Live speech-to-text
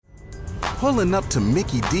Pulling up to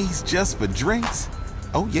Mickey D's just for drinks?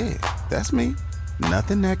 Oh yeah, that's me.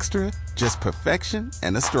 Nothing extra, just perfection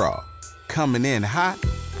and a straw. Coming in hot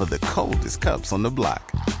for the coldest cups on the block.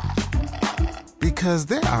 Because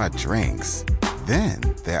there are drinks. Then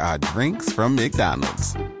there are drinks from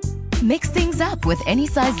McDonald's. Mix things up with any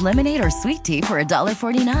size lemonade or sweet tea for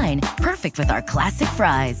 $1.49. Perfect with our classic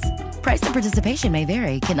fries. Price and participation may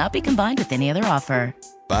vary. Cannot be combined with any other offer.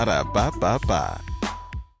 Ba-da-ba-ba-ba.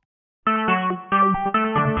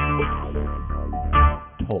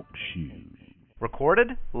 Talk shoes.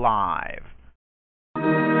 Recorded live.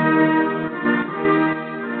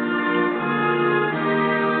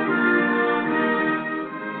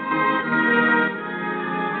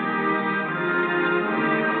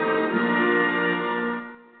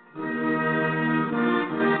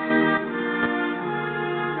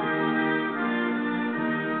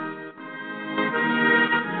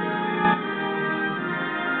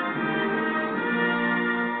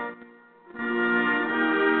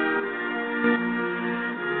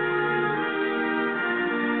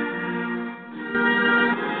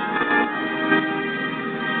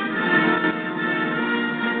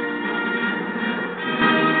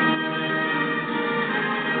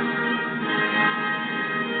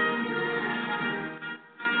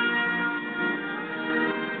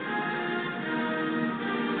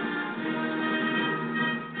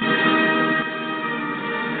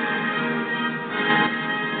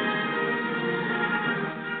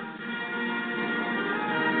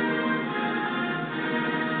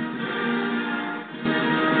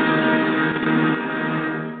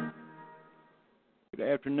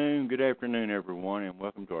 Good afternoon, everyone, and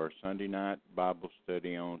welcome to our Sunday night Bible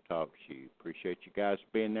study on Talk Shoe. Appreciate you guys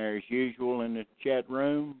being there as usual in the chat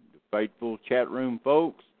room, the faithful chat room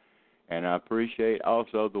folks, and I appreciate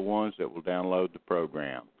also the ones that will download the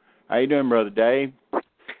program. How you doing, Brother Dave?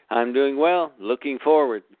 I'm doing well. Looking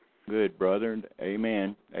forward. Good, brother.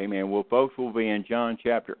 Amen. Amen. Well, folks, we'll be in John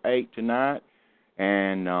chapter 8 tonight,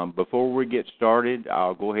 and before we get started,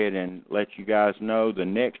 I'll go ahead and let you guys know the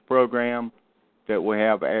next program that we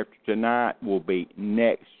have after tonight will be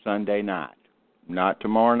next Sunday night. Not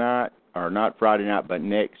tomorrow night, or not Friday night, but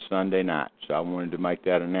next Sunday night. So I wanted to make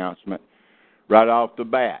that announcement right off the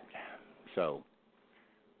bat. So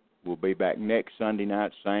we'll be back next Sunday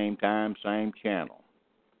night, same time, same channel.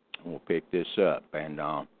 We'll pick this up. And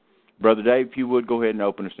Brother Dave, if you would, go ahead and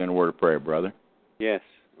open us in a word of prayer, brother. Yes,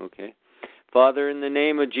 okay. Father, in the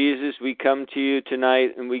name of Jesus, we come to you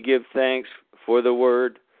tonight and we give thanks for the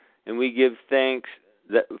word. And we give thanks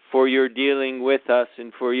for your dealing with us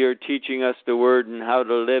and for your teaching us the word and how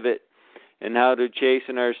to live it and how to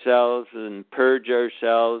chasten ourselves and purge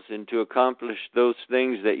ourselves and to accomplish those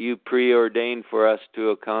things that you preordained for us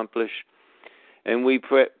to accomplish. And we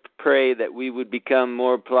pray that we would become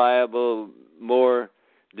more pliable, more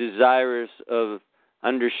desirous of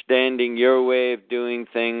understanding your way of doing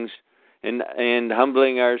things and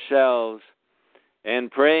humbling ourselves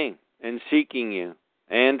and praying and seeking you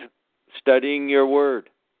and studying your word.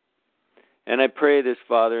 And I pray this,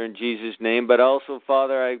 Father, in Jesus' name. But also,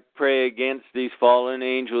 Father, I pray against these fallen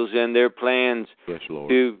angels and their plans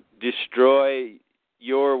to destroy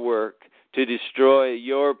your work, to destroy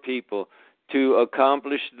your people, to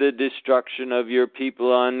accomplish the destruction of your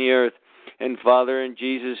people on the earth. And, Father, in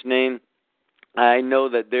Jesus' name, I know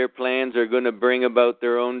that their plans are going to bring about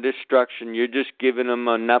their own destruction. You're just giving them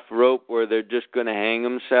enough rope where they're just going to hang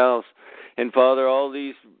themselves. And, Father, all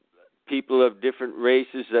these people of different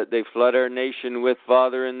races that they flood our nation with,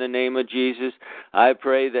 Father, in the name of Jesus, I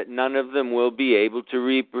pray that none of them will be able to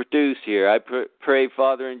reproduce here. I pray,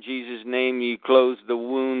 Father, in Jesus' name, you close the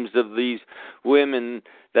wombs of these women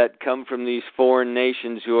that come from these foreign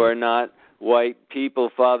nations who are not white people,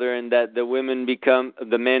 Father, and that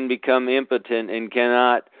the men become impotent and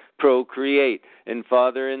cannot procreate. And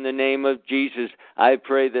Father, in the name of Jesus, I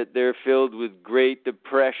pray that they're filled with great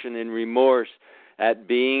depression and remorse at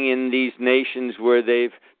being in these nations where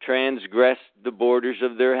they've transgressed the borders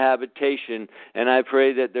of their habitation. And I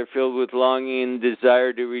pray that they're filled with longing and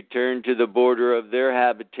desire to return to the border of their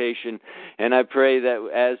habitation. And I pray that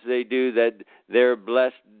as they do, that they're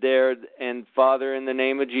blessed there. And Father, in the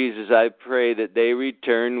name of Jesus, I pray that they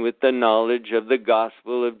return with the knowledge of the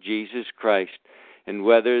gospel of Jesus Christ. And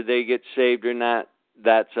whether they get saved or not,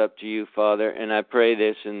 that's up to you, Father. And I pray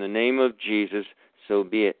this in the name of Jesus, so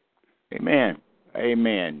be it. Amen.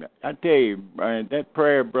 Amen. I tell you, that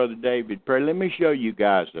prayer, Brother David, prayer, let me show you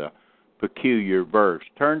guys a peculiar verse.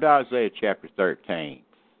 Turn to Isaiah chapter 13.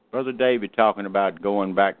 Brother David talking about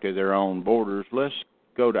going back to their own borders. Let's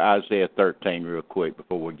go to Isaiah 13 real quick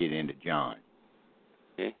before we get into John.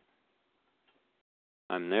 Okay.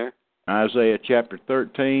 I'm there. Isaiah chapter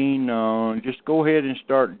 13. Just go ahead and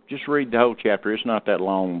start. Just read the whole chapter. It's not that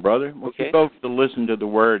long, brother. We're supposed to listen to the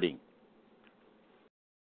wording.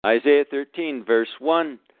 Isaiah 13, verse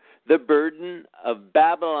 1. The burden of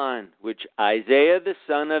Babylon, which Isaiah the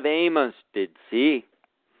son of Amos did see.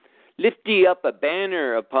 Lift ye up a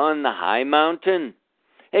banner upon the high mountain.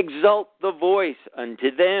 Exalt the voice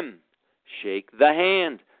unto them. Shake the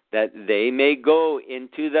hand, that they may go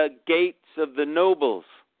into the gates of the nobles.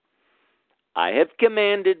 I have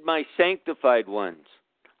commanded my sanctified ones.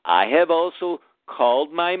 I have also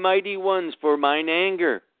called my mighty ones for mine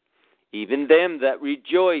anger, even them that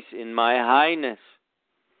rejoice in my highness.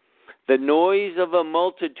 The noise of a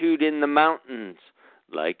multitude in the mountains,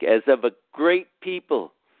 like as of a great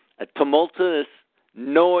people, a tumultuous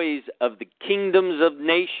noise of the kingdoms of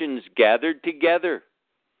nations gathered together.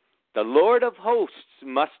 The Lord of hosts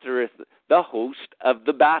mustereth the host of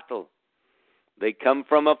the battle. They come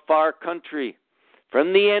from a far country,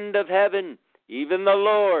 from the end of heaven, even the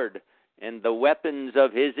Lord, and the weapons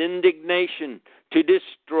of his indignation, to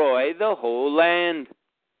destroy the whole land.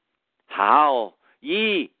 Howl,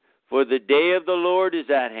 ye, for the day of the Lord is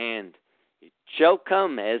at hand. It shall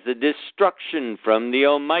come as a destruction from the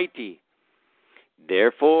Almighty.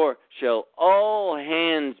 Therefore shall all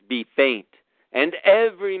hands be faint, and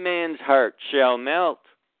every man's heart shall melt.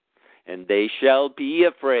 And they shall be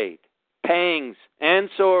afraid. Pangs and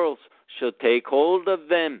sorrows shall take hold of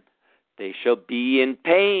them. They shall be in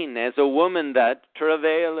pain as a woman that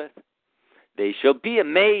travaileth. They shall be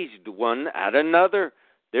amazed one at another.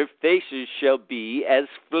 Their faces shall be as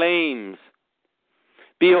flames.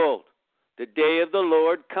 Behold, the day of the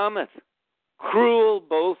Lord cometh, cruel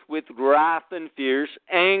both with wrath and fierce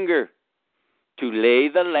anger, to lay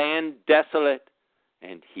the land desolate,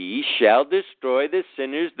 and he shall destroy the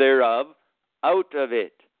sinners thereof out of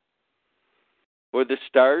it. For the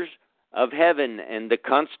stars of heaven and the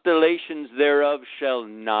constellations thereof shall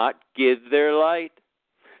not give their light.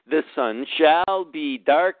 The sun shall be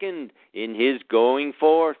darkened in his going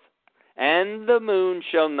forth, and the moon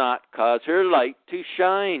shall not cause her light to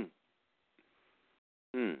shine.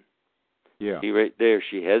 Yeah. See right there,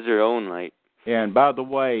 she has her own light. And by the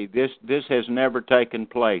way, this has never taken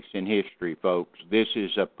place in history, folks. This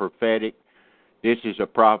is a prophetic, this is a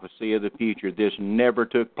prophecy of the future. This never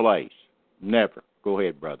took place. Never. Go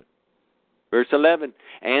ahead, brother. Verse 11,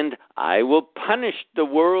 and I will punish the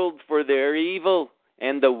world for their evil,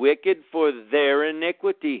 and the wicked for their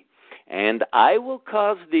iniquity. And I will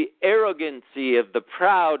cause the arrogancy of the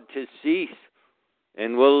proud to cease,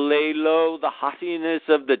 and will lay low the haughtiness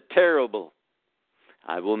of the terrible.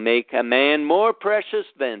 I will make a man more precious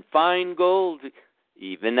than fine gold,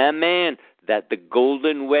 even a man than the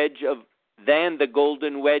golden wedge of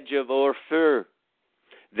Ophir.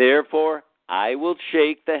 Therefore I will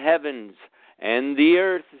shake the heavens, and the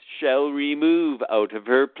earth shall remove out of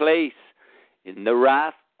her place in the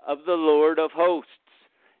wrath of the Lord of hosts,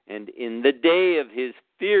 and in the day of his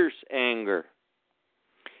fierce anger.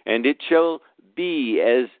 And it shall be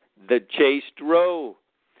as the chaste roe,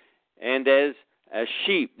 and as a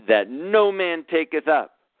sheep that no man taketh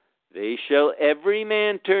up. They shall every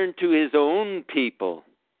man turn to his own people,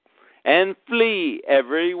 and flee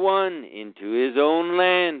every one into his own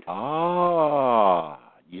land. Ah,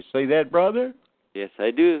 you see that, brother? Yes, I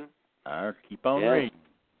do. I'll keep on reading.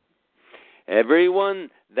 Every one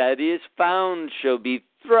that is found shall be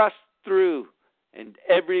thrust through, and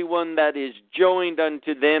every one that is joined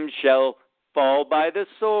unto them shall fall by the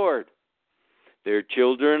sword. Their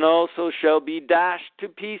children also shall be dashed to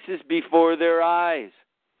pieces before their eyes.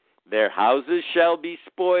 Their houses shall be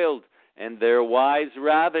spoiled, and their wives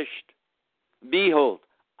ravished. Behold,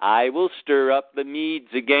 I will stir up the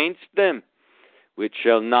Medes against them, which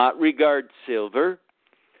shall not regard silver,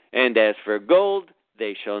 and as for gold,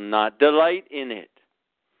 they shall not delight in it.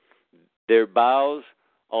 Their bows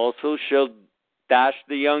also shall dash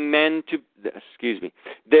the young men to,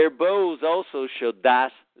 their bows also shall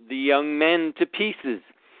dash the young men to pieces,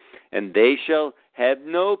 and they shall have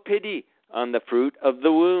no pity on the fruit of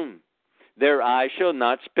the womb. Their eye shall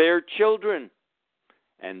not spare children.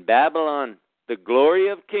 And Babylon, the glory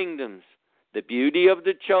of kingdoms, the beauty of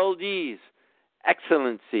the Chaldees,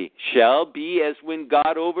 excellency, shall be as when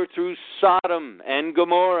God overthrew Sodom and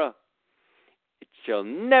Gomorrah. It shall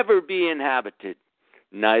never be inhabited,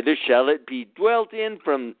 neither shall it be dwelt in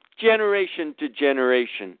from generation to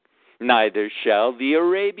generation. Neither shall the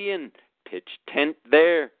Arabian pitch tent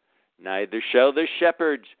there, neither shall the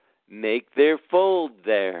shepherds make their fold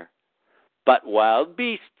there. But wild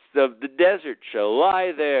beasts of the desert shall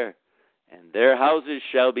lie there, And their houses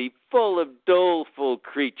shall be full of doleful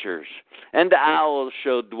creatures, and owls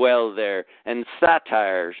shall dwell there, and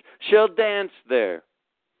satyrs shall dance there.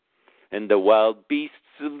 And the wild beasts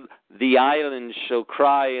of the islands shall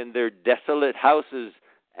cry in their desolate houses,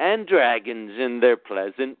 and dragons in their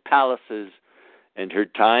pleasant palaces. And her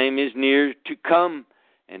time is near to come,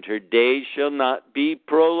 and her days shall not be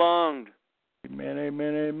prolonged. Amen,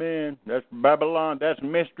 amen, amen. That's Babylon. That's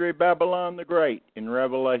Mystery Babylon the Great in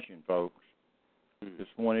Revelation, folks.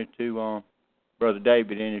 Just wanted to, Brother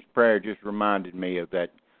David in his prayer just reminded me of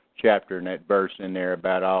that chapter and that verse in there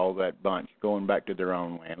about all that bunch going back to their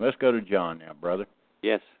own land. Let's go to John now, brother.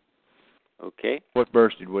 Yes. Okay. What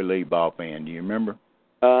verse did we leave off in? Do you remember?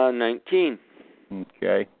 19.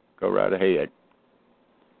 Okay. Go right ahead.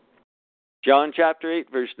 John chapter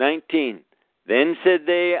 8, verse 19. Then said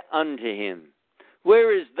they unto him,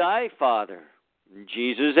 Where is thy Father? And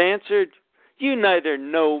Jesus answered, You neither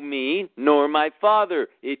know me nor my Father.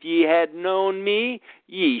 If ye had known me,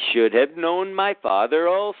 ye should have known my Father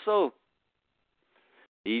also.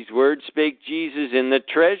 These words spake Jesus in the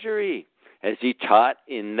treasury, as he taught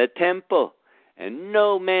in the temple. And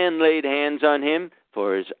no man laid hands on him,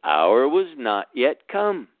 for his hour was not yet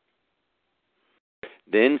come.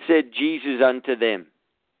 Then said Jesus unto them,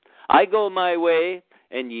 I go my way,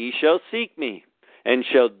 and ye shall seek me, and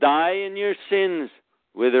shall die in your sins.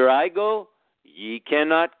 Whither I go, ye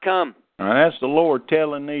cannot come. Now that's the Lord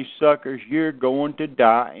telling these suckers, you're going to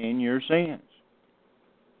die in your sins.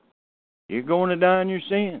 You're going to die in your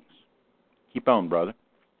sins. Keep on, brother.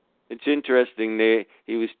 It's interesting.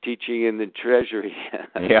 He was teaching in the treasury.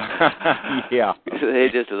 Yeah. Yeah. They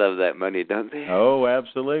just love that money, don't they? Oh,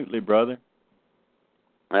 absolutely, brother.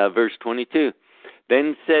 Verse 22.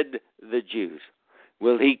 Then said the Jews,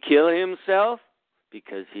 Will he kill himself?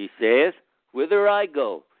 Because he saith, Whither I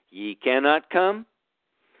go, ye cannot come.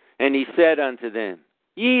 And he said unto them,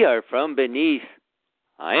 Ye are from beneath,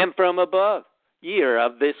 I am from above. Ye are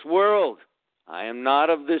of this world, I am not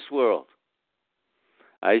of this world.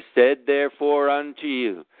 I said therefore unto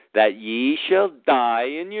you, that ye shall die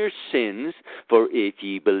in your sins, for if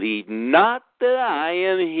ye believe not that I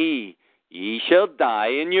am he, ye shall die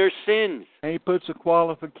in your sins. He puts a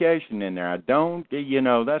qualification in there. I don't,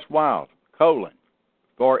 that's wild. Colon.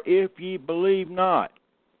 For if ye believe not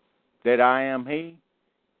that I am he,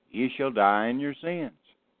 ye shall die in your sins.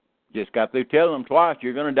 Just got through telling them twice,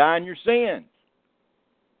 you're going to die in your sins.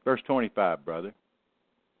 Verse 25, brother.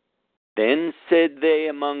 Then said they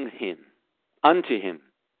unto him,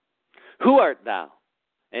 Who art thou?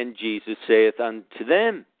 And Jesus saith unto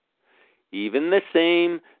them, Even the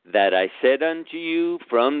same that I said unto you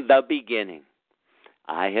from the beginning.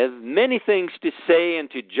 I have many things to say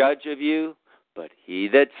and to judge of you, but he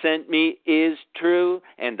that sent me is true,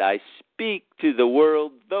 and I speak to the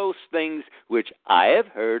world those things which I have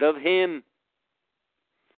heard of him.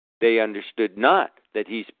 They understood not that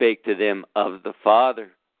he spake to them of the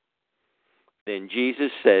Father. Then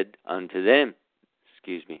said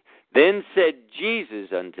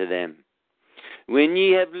Jesus unto them, When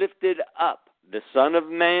ye have lifted up the Son of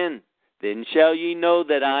Man, then shall ye know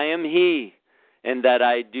that I am he, and that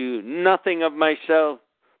I do nothing of myself,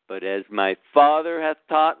 but as my Father hath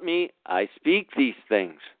taught me, I speak these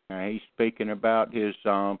things. Now he's speaking about his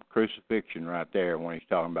crucifixion right there when he's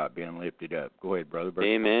talking about being lifted up. Go ahead, brother.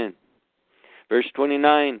 Amen. Verse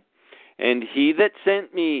 29, And he that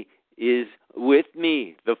sent me is with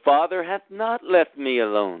me. The Father hath not left me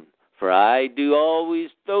alone, for I do always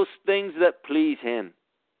those things that please him.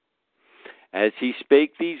 As he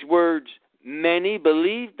spake these words, many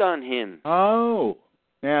believed on him. Oh,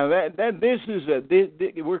 now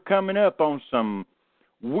we're coming up on some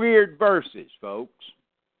weird verses, folks.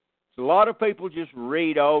 So a lot of people just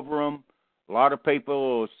read over them. A lot of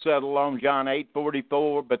people settle on John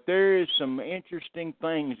 8:44, but there is some interesting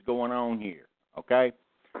things going on here. Okay.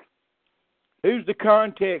 Who's the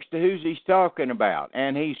context to who's he's talking about?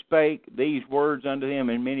 And he spake these words unto him,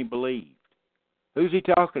 and many believed. Who's he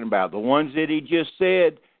talking about? The ones that he just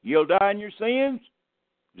said, you'll die in your sins?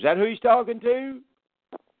 Is that who he's talking to?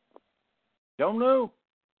 Don't know.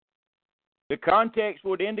 The context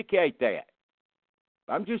would indicate that.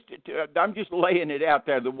 I'm just laying it out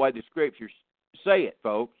there the way the Scriptures say it,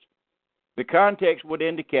 folks. The context would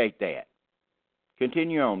indicate that.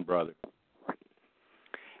 Continue on, brother.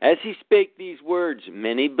 As he spake these words,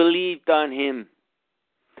 many believed on him.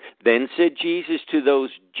 Then said Jesus to those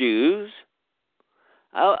Jews,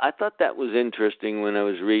 I thought that was interesting when I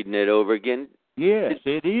was reading it over again. Yes,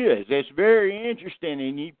 it is. It's very interesting.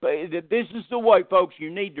 And this is the way, folks, you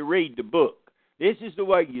need to read the book. This is the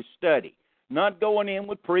way you study. Not going in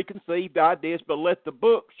with preconceived ideas, but let the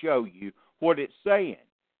book show you what it's saying.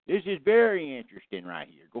 This is very interesting right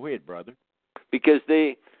here. Go ahead, brother. Because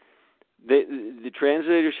the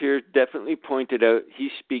translators here definitely pointed out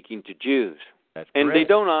he's speaking to Jews. That's correct. And they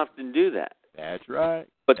don't often do that. That's right.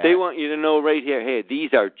 But they want you to know right here, hey, these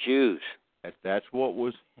are Jews. That's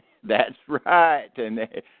right. And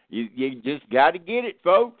you just got to get it,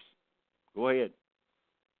 folks. Go ahead.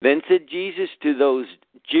 Then said Jesus to those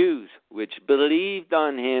Jews which believed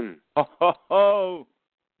on him. Oh,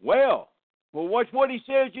 well, watch what he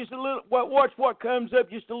says just a little. Watch what comes up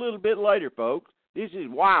just a little bit later, folks. This is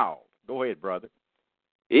wild. Go ahead, brother.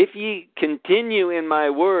 If ye continue in my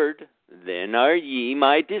word, then are ye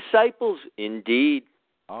my disciples indeed.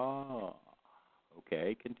 Oh,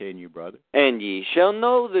 okay. Continue, brother. And ye shall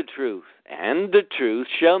know the truth, and the truth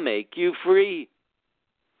shall make you free.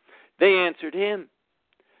 They answered him,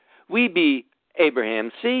 we be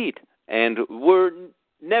Abraham's seed, and were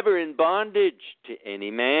never in bondage to any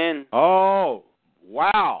man. Oh,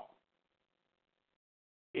 wow.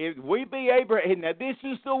 If we be Abraham, now this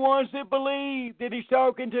is the ones that believe that he's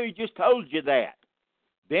talking to. He just told you that.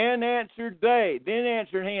 Then answered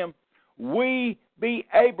him, we be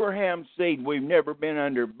Abraham's seed. We've never been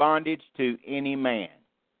under bondage to any man.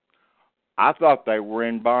 I thought they were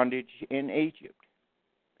in bondage in Egypt.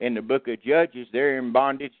 In the book of Judges, they're in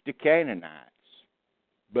bondage to Canaanites.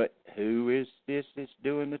 But who is this that's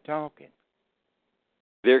doing the talking?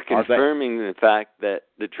 They're confirming the fact that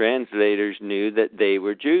the translators knew that they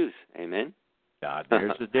were Jews. Amen? God,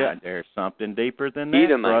 there's something deeper than that,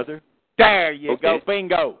 Edomites. brother. There you go,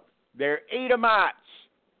 bingo. They're Edomites.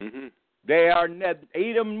 Mm-hmm.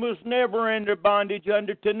 Edom was never under bondage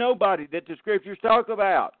to nobody that the Scriptures talk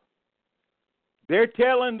about. They're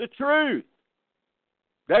telling the truth.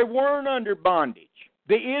 They weren't under bondage.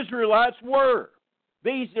 The Israelites were.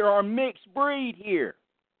 These are our mixed breed here.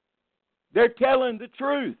 They're telling the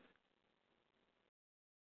truth.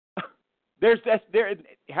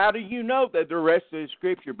 How do you know that the rest of the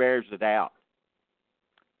Scripture bears it out?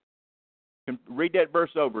 Read that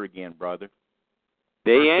verse over again, brother.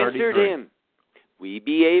 They answered him, we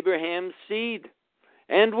be Abraham's seed,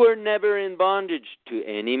 and were never in bondage to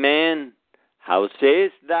any man. How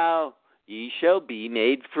sayest thou, ye shall be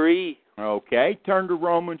made free? Okay, turn to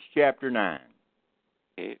Romans chapter 9.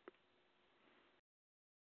 Okay.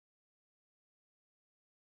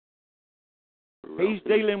 He's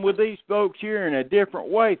dealing with these folks here in a different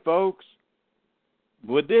way, folks.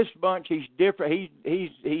 With this bunch, he's different.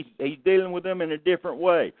 He's dealing with them in a different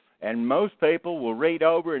way, and most people will read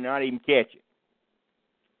over and not even catch it.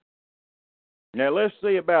 Now let's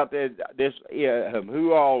see about this.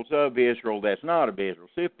 Who all's of Israel that's not of Israel?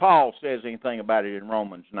 See if Paul says anything about it in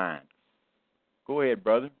Romans 9. Go ahead,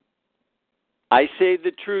 brother. I say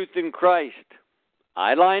the truth in Christ.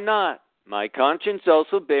 I lie not. My conscience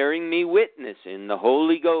also bearing me witness in the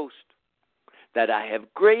Holy Ghost, that I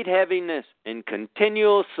have great heaviness and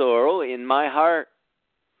continual sorrow in my heart.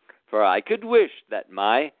 For I could wish that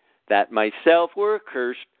myself were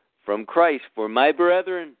accursed from Christ for my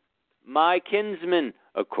brethren, my kinsmen,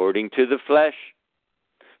 according to the flesh,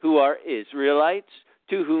 who are Israelites,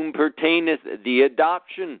 to whom pertaineth the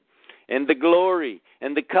adoption, and the glory,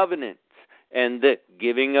 and the covenants, and the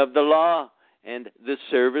giving of the law, and the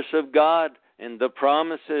service of God, and the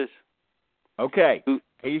promises. Okay,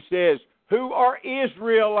 he says, who are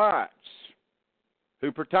Israelites,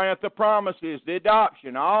 who pertaineth the promises, the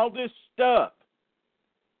adoption, all this stuff.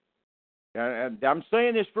 I'm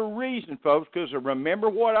saying this for a reason, folks, because remember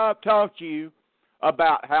what I've taught you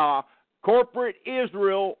about how corporate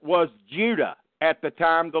Israel was Judah at the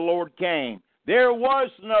time the Lord came. There was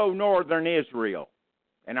no northern Israel.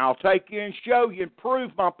 And I'll take you and show you and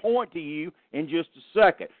prove my point to you in just a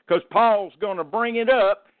second, because Paul's going to bring it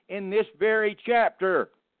up in this very chapter.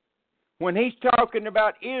 When he's talking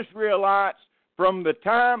about Israelites from the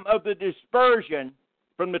time of the dispersion,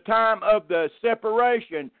 from the time of the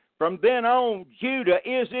separation, from then on, Judah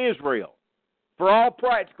is Israel. For all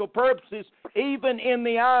practical purposes, even in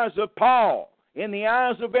the eyes of Paul, in the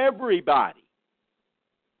eyes of everybody.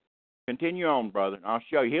 Continue on, brother. I'll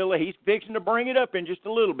show you. He's fixing to bring it up in just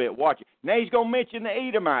a little bit. Watch it. Now he's going to mention the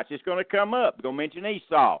Edomites. It's going to come up. He's going to mention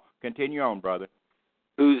Esau. Continue on, brother.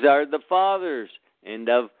 Whose are the fathers, and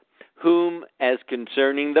of whom, as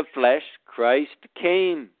concerning the flesh, Christ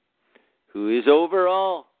came, who is over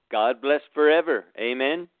all, God bless forever.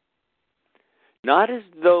 Amen. Not as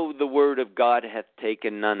though the word of God hath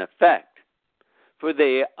taken none effect, for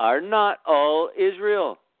they are not all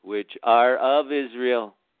Israel, which are of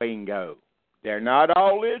Israel. Bingo. They're not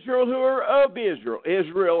all Israel who are of Israel.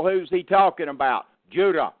 Israel, who's he talking about?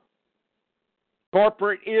 Judah.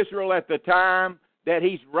 corporate Israel at the time that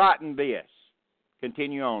he's writing this?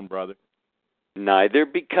 Continue on, brother. Neither,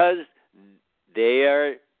 because they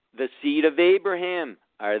are the seed of Abraham.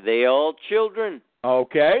 Are they all children?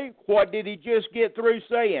 Okay, what did he just get through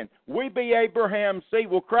saying? We be Abraham's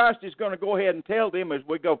seed. Well, Christ is going to go ahead and tell them as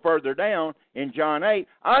we go further down in John 8,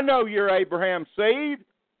 I know you're Abraham's seed.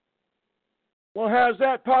 Well, how's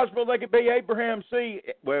that possible they could be Abraham's seed?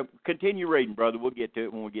 Well, continue reading, brother. We'll get to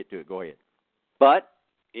it when we get to it. Go ahead. But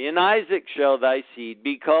in Isaac shall thy seed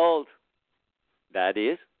be called. That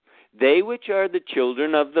is, they which are the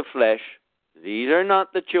children of the flesh, these are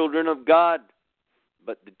not the children of God,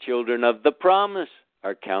 but the children of the promise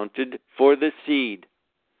are counted for the seed.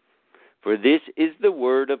 For this is the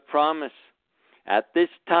word of promise. At this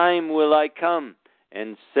time will I come,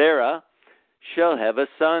 and Sarah shall have a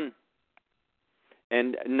son.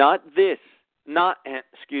 And and not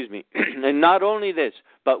only this,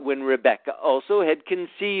 but when Rebekah also had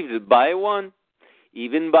conceived by one,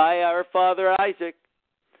 even by our father Isaac,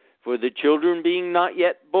 for the children being not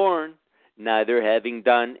yet born, neither having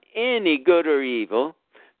done any good or evil,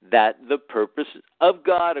 that the purpose of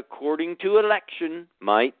God according to election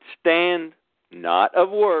might stand, not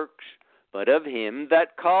of works, but of him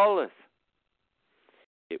that calleth.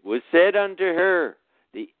 It was said unto her,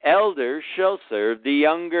 the elder shall serve the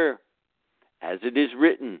younger. As it is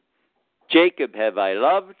written, Jacob have I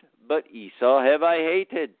loved, but Esau have I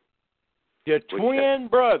hated. The twin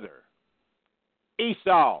brother,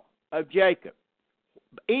 Esau of Jacob.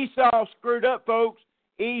 Esau screwed up, folks.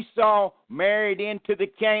 Esau married into the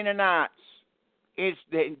Canaanites.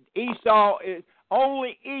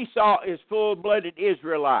 Only Esau is full-blooded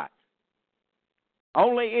Israelite.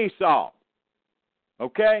 Only Esau.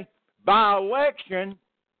 Okay? By election,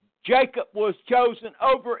 Jacob was chosen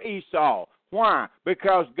over Esau. Why?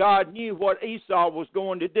 Because God knew what Esau was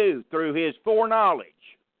going to do through his foreknowledge.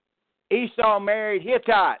 Esau married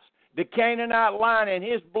Hittites. The Canaanite line in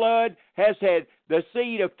his blood has had the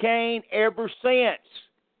seed of Cain ever since.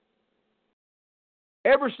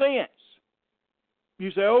 Ever since.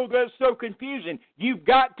 You say, oh, that's so confusing. You've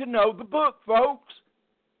got to know the book, folks.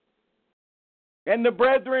 And the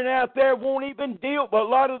brethren out there won't even deal with a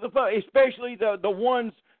lot of the, especially the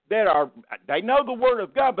ones that they know the Word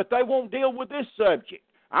of God, but they won't deal with this subject.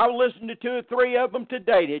 I've listened to 2 or 3 of them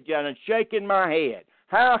today, and I'm shaking my head.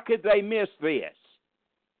 How could they miss this?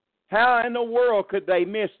 How in the world could they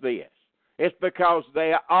miss this? It's because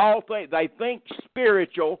they think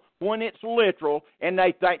spiritual when it's literal, and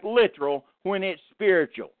they think literal when it's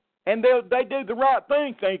spiritual. And they do the right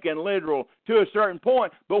thing thinking literal to a certain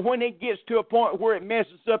point, but when it gets to a point where it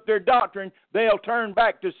messes up their doctrine, they'll turn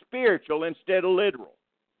back to spiritual instead of literal.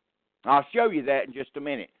 I'll show you that in just a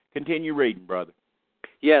minute. Continue reading, brother.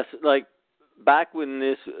 Yes, like back when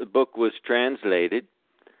this book was translated,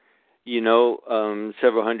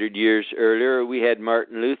 several hundred years earlier, we had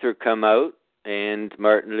Martin Luther come out, and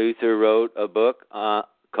Martin Luther wrote a book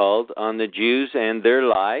called On the Jews and Their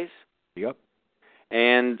Lies. Yep.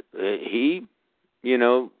 And he,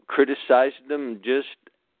 criticized them just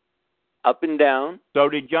up and down. So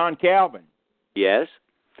did John Calvin. Yes.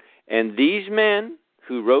 And these men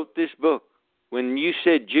who wrote this book, when you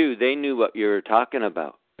said Jew, they knew what you were talking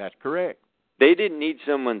about. That's correct. They didn't need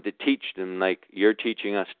someone to teach them like you're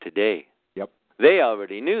teaching us today. Yep. They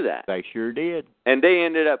already knew that. They sure did. And they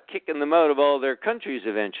ended up kicking them out of all their countries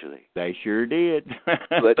eventually. They sure did.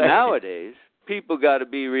 But nowadays, people got to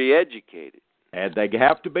be re-educated. And they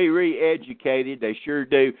have to be re-educated. They sure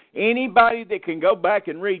do. Anybody that can go back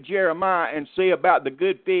and read Jeremiah and see about the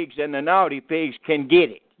good figs and the naughty figs can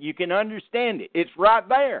get it. You can understand it. It's right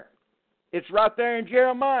there. It's right there in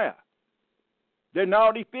Jeremiah. The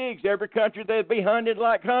naughty figs, every country they'd be hunted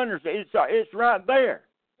like hunters. It's right there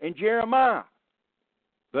in Jeremiah.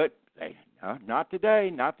 But not today.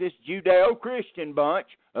 Not this Judeo-Christian bunch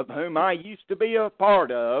of whom I used to be a part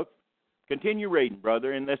of. Continue reading,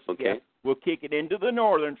 brother, and we'll kick it into the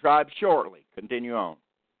northern tribes shortly. Continue on.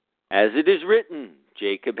 As it is written,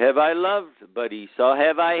 Jacob have I loved, but Esau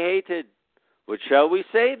have I hated. What shall we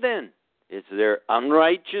say then? Is there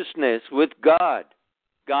unrighteousness with God?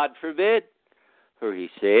 God forbid. For he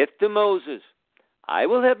saith to Moses, I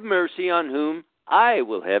will have mercy on whom I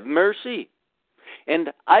will have mercy,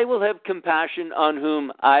 and I will have compassion on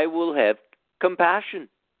whom I will have compassion.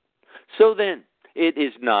 So then, it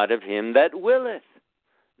is not of him that willeth,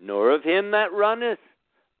 nor of him that runneth,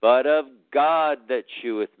 but of God that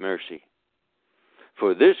sheweth mercy.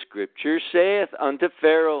 For this scripture saith unto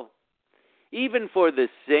Pharaoh, even for the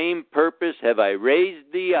same purpose have I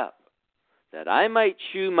raised thee up, that I might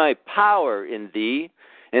shew my power in thee,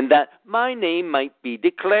 and that my name might be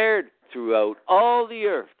declared throughout all the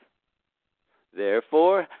earth.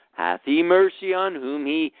 Therefore hath he mercy on whom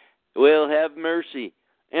he will have mercy,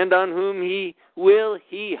 and on whom he will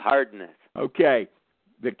he hardeneth. Okay.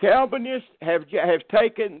 The Calvinists have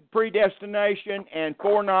taken predestination and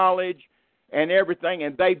foreknowledge and everything,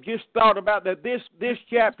 and they've just thought about that this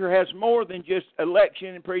chapter has more than just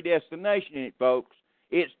election and predestination in it, folks.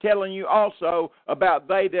 It's telling you also about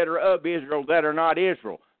they that are of Israel that are not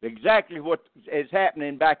Israel. Exactly what is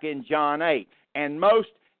happening back in John 8. And most,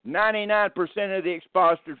 99% of the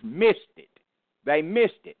expositors missed it. They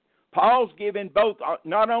missed it. Paul's giving both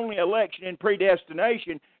not only election and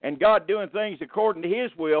predestination and God doing things according to His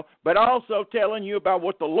will, but also telling you about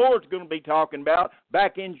what the Lord's going to be talking about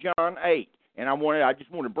back in John 8. And I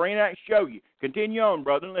just want to bring that and show you. Continue on,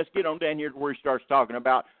 brother, and let's get on down here to where he starts talking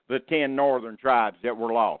about the 10 northern tribes that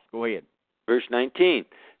were lost. Go ahead. Verse 19,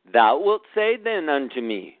 Thou wilt say then unto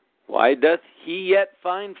me, Why doth he yet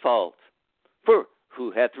find fault? For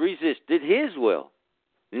who hath resisted his will?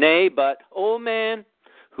 Nay, but, O man,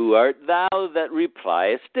 who art thou that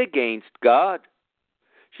repliest against God?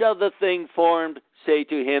 Shall the thing formed say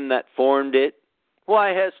to him that formed it, Why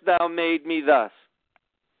hast thou made me thus?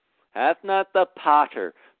 Hath not the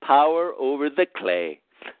potter power over the clay,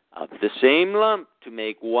 of the same lump to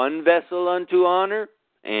make one vessel unto honor,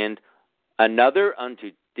 and another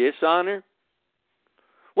unto dishonor?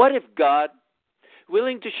 What if God,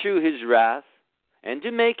 willing to shew his wrath, and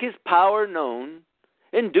to make his power known,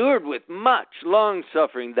 endured with much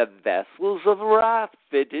long-suffering the vessels of wrath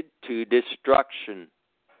fitted to destruction,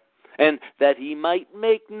 and that he might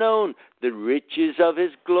make known the riches of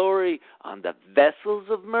his glory on the vessels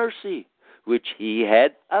of mercy, which he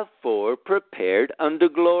had afore prepared unto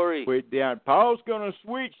glory. Paul's going to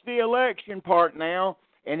switch the election part now,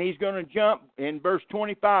 and he's going to jump, in verse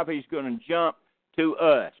 25, he's going to jump to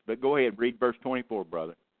us. But go ahead, read verse 24,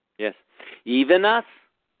 brother. Yes. Even us,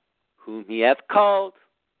 whom he hath called,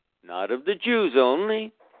 not of the Jews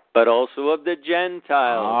only, but also of the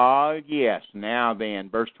Gentiles. Ah, yes. Now then,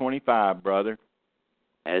 verse 25, brother.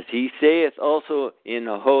 As he saith also in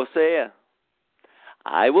Hosea,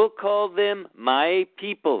 I will call them my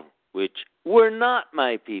people, which were not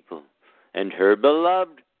my people, and her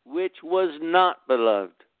beloved, which was not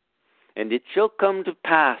beloved. And it shall come to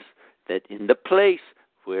pass that in the place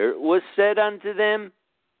where it was said unto them,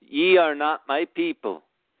 Ye are not my people,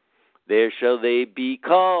 there shall they be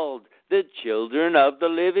called the children of the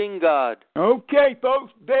living God. Okay,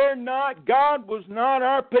 folks, they're not. God was not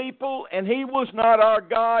our people, and He was not our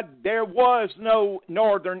God. There was no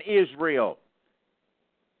northern Israel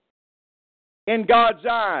in God's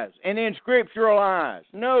eyes and in scriptural eyes.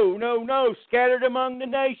 No, scattered among the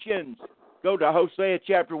nations. Go to Hosea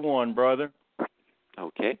chapter 1, brother.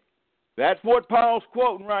 Okay. That's what Paul's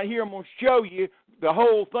quoting right here. I'm going to show you the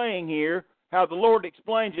whole thing here, how the Lord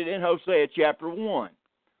explains it in Hosea chapter 1.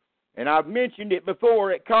 And I've mentioned it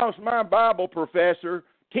before. It cost my Bible professor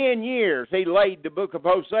 10 years. He laid the book of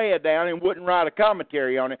Hosea down and wouldn't write a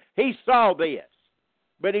commentary on it. He saw this,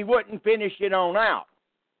 but he wouldn't finish it on out.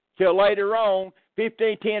 Till later on,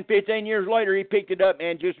 15 years later, he picked it up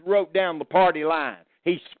and just wrote down the party line.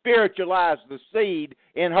 He spiritualized the seed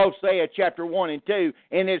in Hosea chapter 1 and 2,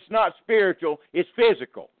 and it's not spiritual, it's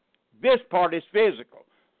physical. This part is physical.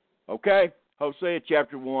 Okay? Hosea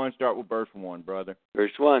chapter 1, start with verse 1, brother.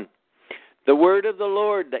 Verse 1. The word of the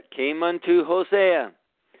Lord that came unto Hosea,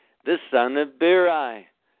 the son of Beeri,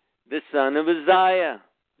 the son of Uzziah,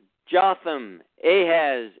 Jotham,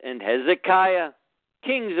 Ahaz, and Hezekiah,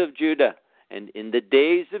 kings of Judah, and in the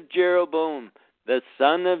days of Jeroboam, the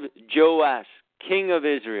son of Joash, king of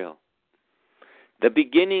Israel. The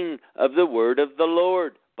beginning of the word of the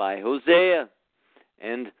Lord by Hosea.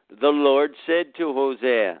 And the Lord said to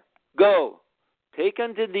Hosea, Go, take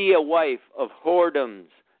unto thee a wife of whoredoms,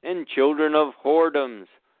 and children of whoredoms,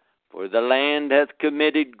 for the land hath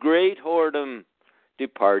committed great whoredom,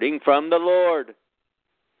 departing from the Lord.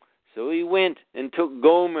 So he went and took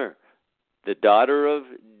Gomer, the daughter of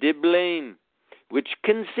Diblaim, which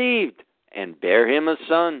conceived, and bare him a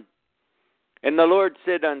son. And the Lord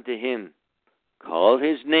said unto him, Call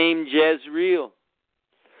his name Jezreel,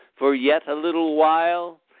 for yet a little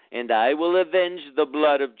while, and I will avenge the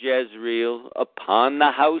blood of Jezreel upon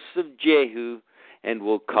the house of Jehu, and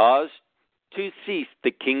will cause to cease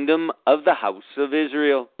the kingdom of the house of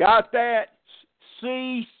Israel. Got that?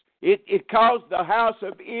 Cease. It caused the house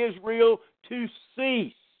of Israel to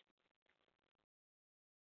cease.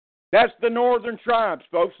 That's the northern tribes,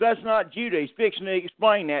 folks. That's not Judah. He's fixing to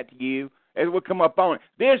explain that to you as we come up on it.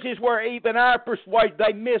 This is where even our persuasion,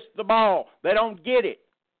 they missed the ball. They don't get it.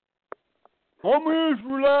 I'm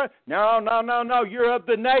Israelite. No. You're of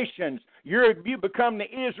the nations. You become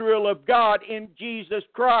the Israel of God in Jesus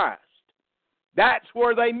Christ. That's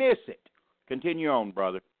where they miss it. Continue on,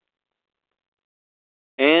 brother.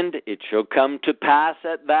 And it shall come to pass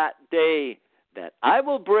at that day that I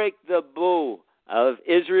will break the bow of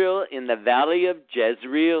Israel in the valley of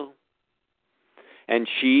Jezreel. And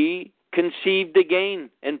she conceived again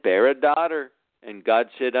and bare a daughter. And God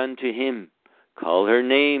said unto him, Call her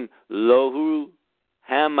name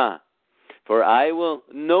Lo-Ruhamah, for I will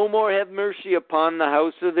no more have mercy upon the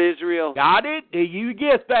house of Israel. Got it? Do you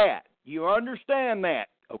get that? You understand that?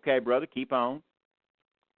 Okay, brother, keep on.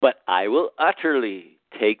 But I will utterly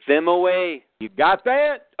take them away. You got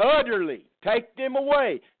that? Utterly take them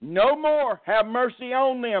away. No more have mercy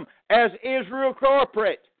on them as Israel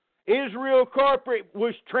corporate. Israel corporate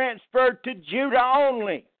was transferred to Judah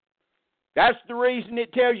only. That's the reason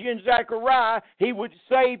it tells you in Zechariah he would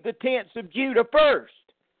save the tents of Judah first.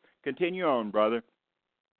 Continue on, brother.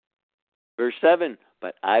 Verse 7,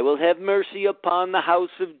 But I will have mercy upon the house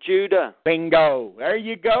of Judah. Bingo. There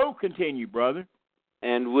you go. Continue, brother.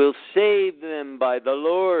 And will save them by the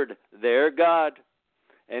Lord their God,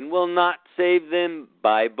 and will not save them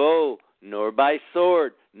by bow, nor by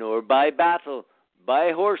sword, nor by battle,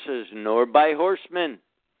 by horses, nor by horsemen.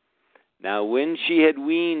 Now when she had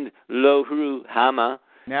weaned Lo-Ruhamah...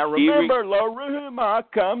 Now remember, Lo-Ruhamah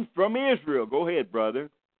comes from Israel. Go ahead, brother.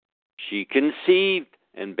 She conceived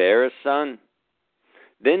and bare a son.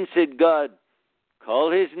 Then said God,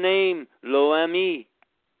 Call his name Lo-Ammi,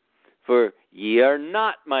 for ye are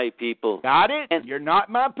not my people. Got it? You're not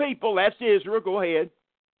my people. That's Israel. Go ahead.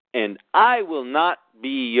 And I will not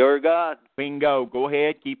be your God. Bingo. Go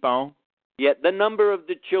ahead. Keep on. Yet the number of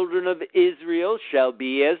the children of Israel shall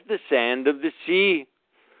be as the sand of the sea,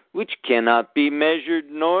 which cannot be measured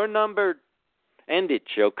nor numbered. And it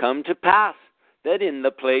shall come to pass that in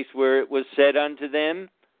the place where it was said unto them,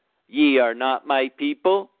 Ye are not my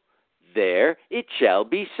people, there it shall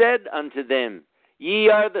be said unto them, Ye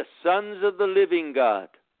are the sons of the living God.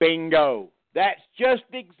 Bingo. That's just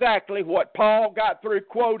exactly what Paul got through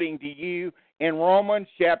quoting to you in Romans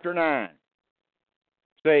chapter 9.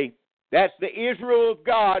 See, that's the Israel of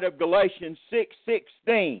God of Galatians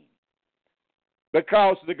 6:16.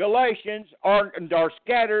 Because the Galatians are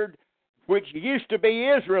scattered, which used to be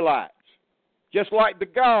Israelites. Just like the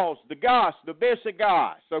Gauls, the Goths, the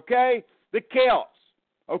Visigoths, okay? The Celts,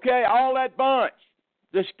 okay? All that bunch.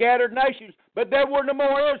 The scattered nations. But there were no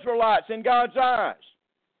more Israelites in God's eyes.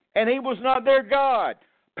 And He was not their God.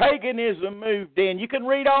 Paganism moved in. You can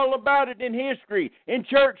read all about it in history, in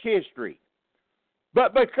church history.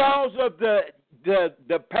 But because of the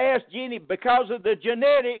past because of the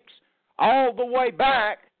genetics all the way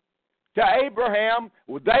back to Abraham,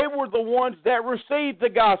 they were the ones that received the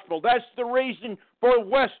gospel. That's the reason for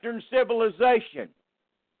Western civilization.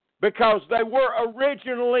 Because they were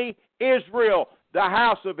originally Israel, the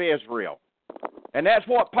house of Israel. And that's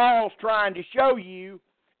what Paul's trying to show you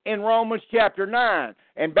in Romans chapter 9.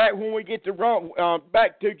 And back when we get to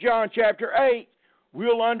back to John chapter 8,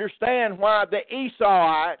 we'll understand why the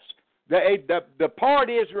Esauites, the part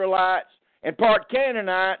Israelites and part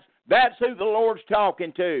Canaanites, that's who the Lord's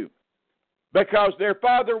talking to. Because their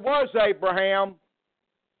father was Abraham,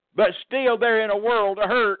 but still they're in a world of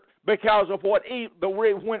hurt because of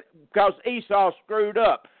because Esau screwed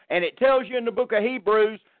up. And it tells you in the book of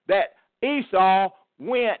Hebrews that Esau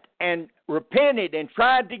went and repented and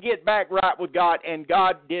tried to get back right with God, and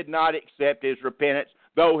God did not accept his repentance,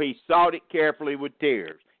 though he sought it carefully with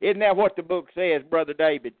tears. Isn't that what the book says, Brother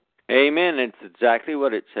David? Amen. It's exactly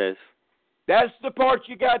what it says. That's the part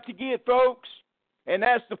you got to get, folks. And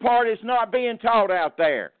that's the part that's not being taught out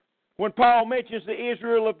there. When Paul mentions the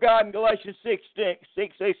Israel of God in Galatians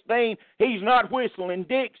 6:16, he's not whistling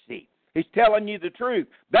Dixie. He's telling you the truth.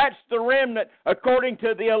 That's the remnant according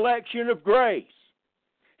to the election of grace.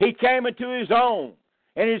 He came into his own,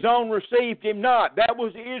 and his own received him not. That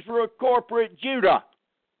was Israel, corporate Judah.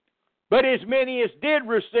 But as many as did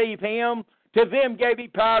receive him, to them gave he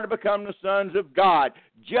power to become the sons of God.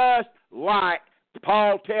 Just like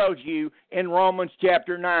Paul tells you in Romans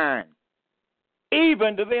chapter 9.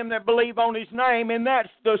 Even to them that believe on his name, and that's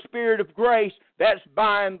the Spirit of grace that's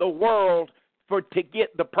buying the world to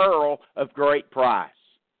get the pearl of great price.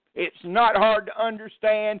 It's not hard to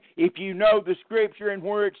understand if you know the Scripture and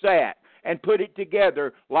where it's at, and put it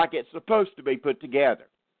together like it's supposed to be put together.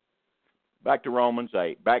 Back to Romans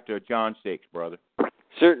 8. Back to John 6, brother.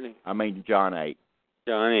 Certainly. John 8.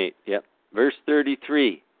 John 8, yep. Verse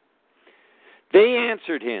 33. They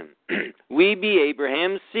answered him, We be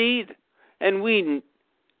Abraham's seed, and we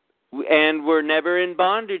and were never in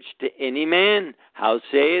bondage to any man. How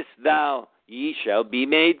sayest thou, ye shall be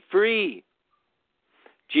made free?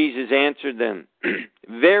 Jesus answered them,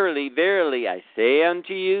 Verily, verily, I say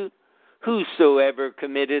unto you, whosoever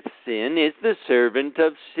committeth sin is the servant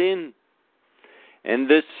of sin. And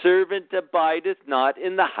the servant abideth not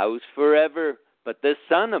in the house forever, but the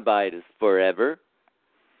Son abideth forever.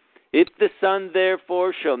 If the Son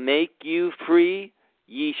therefore shall make you free,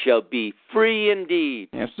 ye shall be free indeed.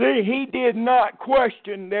 Now see, he did not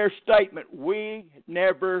question their statement. We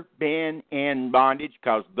never been in bondage,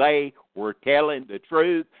 because they were telling the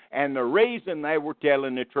truth. And the reason they were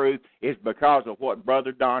telling the truth is because of what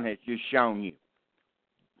Brother Don has just shown you.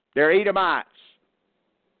 They're Edomites.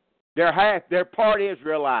 They're part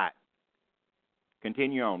Israelite.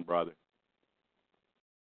 Continue on, brother.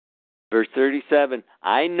 Verse 37,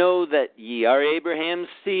 I know that ye are Abraham's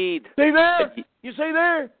seed. See there? You see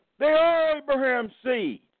there? They are Abraham's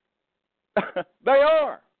seed. They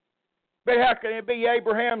are. But how can it be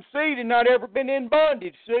Abraham's seed and not ever been in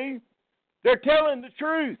bondage, see? They're telling the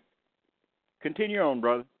truth. Continue on,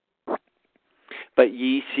 brother. But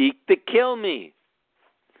ye seek to kill me,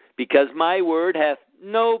 because my word hath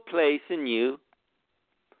no place in you.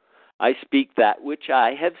 I speak that which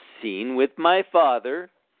I have seen with my Father,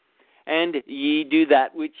 and ye do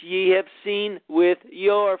that which ye have seen with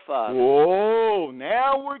your father. Whoa,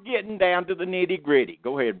 now we're getting down to the nitty-gritty.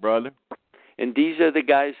 Go ahead, brother. And these are the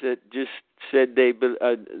guys that just said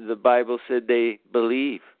the Bible said they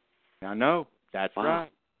believe. I know. That's right.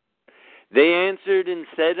 They answered and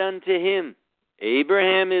said unto him,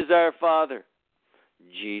 Abraham is our father.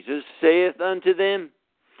 Jesus saith unto them,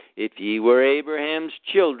 If ye were Abraham's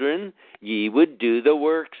children, ye would do the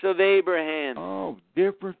works of Abraham. Oh,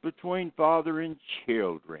 difference between father and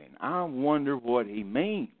children. I wonder what he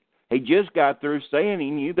means. He just got through saying he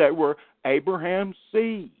knew they were Abraham's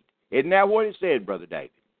seed. Isn't that what it said, Brother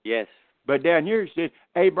David? Yes. But down here it said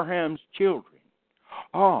Abraham's children.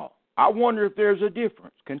 Oh, I wonder if there's a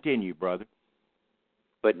difference. Continue, brother.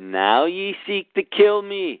 But now ye seek to kill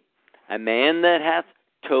me, a man that hath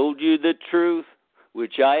told you the truth,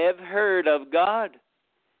 which I have heard of God.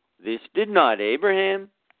 This did not Abraham.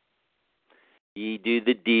 Ye do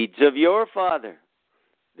the deeds of your father.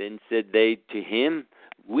 Then said they to him,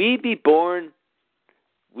 We be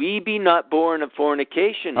not born of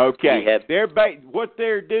fornication. Okay, what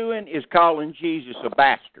they're doing is calling Jesus a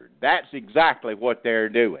bastard. That's exactly what they're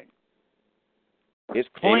doing. It's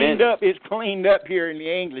cleaned up. It's cleaned up here in the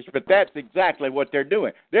English, but that's exactly what they're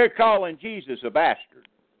doing. They're calling Jesus a bastard,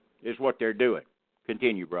 is what they're doing.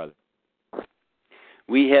 Continue, brother.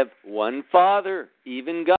 We have one Father,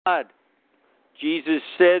 even God. Jesus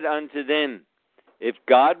said unto them, If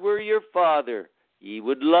God were your Father, ye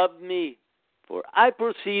would love me, for I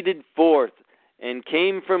proceeded forth and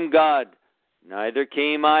came from God. Neither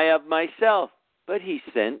came I of myself, but he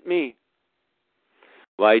sent me.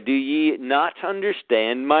 Why do ye not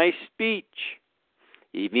understand my speech?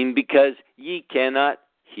 Even because ye cannot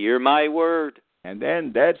hear my word. And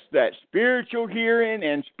then that's that spiritual hearing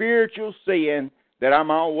and spiritual seeing that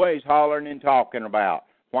I'm always hollering and talking about.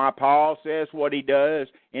 Why Paul says what he does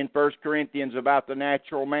in 1 Corinthians about the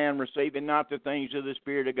natural man receiving not the things of the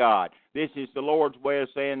Spirit of God. This is the Lord's way of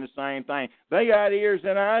saying the same thing. They got ears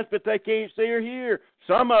and eyes, but they can't see or hear.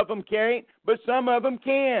 Some of them can't, but some of them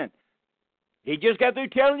can. He just got through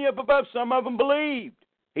telling you up above, some of them believed.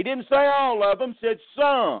 He didn't say all of them, said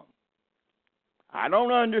some. I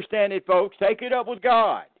don't understand it, folks. Take it up with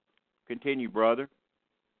God. Continue, brother.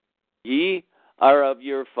 Ye are of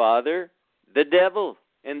your father, the devil,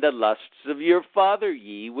 and the lusts of your father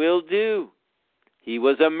ye will do. He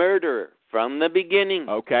was a murderer from the beginning.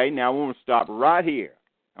 Okay, now I want to stop right here.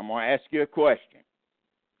 I'm going to ask you a question.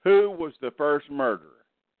 Who was the first murderer?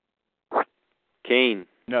 Cain.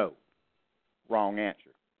 No. Wrong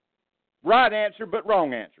answer. Right answer, but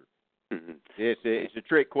wrong answer. It's a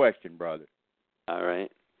trick question, brother. All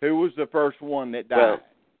right. Who was the first one that died? Well,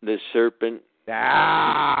 the serpent.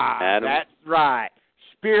 Adam. That's right.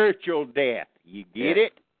 Spiritual death. You get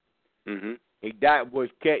it? Mm-hmm. He died.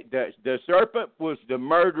 The serpent was the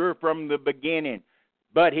murderer from the beginning,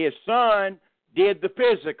 but his son did the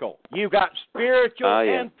physical. You got spiritual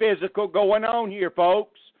and physical going on here,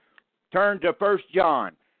 folks. Turn to 1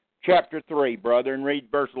 John chapter 3, brother, and read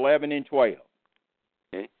verse 11 and 12.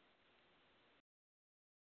 Okay.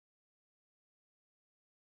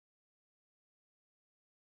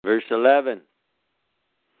 Verse 11.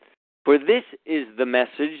 For this is the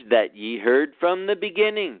message that ye heard from the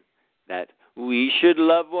beginning, that we should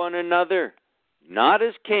love one another, not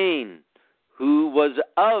as Cain, who was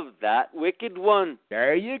of that wicked one.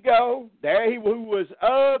 There you go. There he who was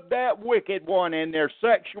of that wicked one, and their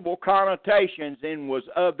sexual connotations and was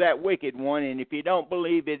of that wicked one. And if you don't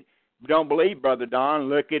believe it, don't believe, Brother Don,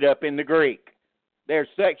 look it up in the Greek. There's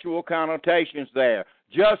sexual connotations there.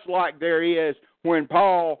 Just like there is when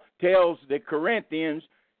Paul tells the Corinthians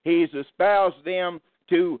he's espoused them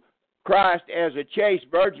to Christ as a chaste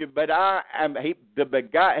virgin, but I'm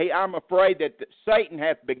afraid that Satan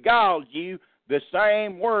hath beguiled you. The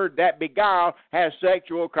same word, that beguile, has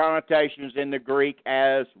sexual connotations in the Greek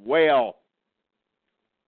as well.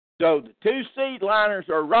 So the two seed liners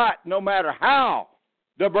are right no matter how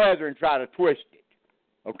the brethren try to twist it.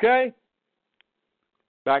 Okay?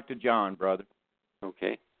 Back to John, brother.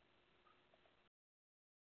 Okay.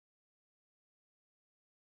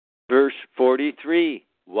 Verse 43.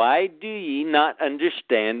 Why do ye not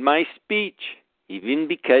understand my speech, even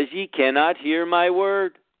because ye cannot hear my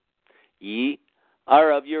word? Ye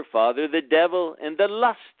are of your father the devil, and the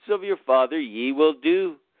lusts of your father ye will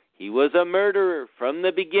do. He was a murderer from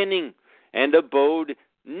the beginning, and abode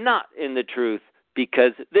not in the truth,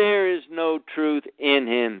 because there is no truth in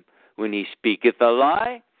him. When he speaketh a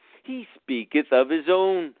lie, he speaketh of his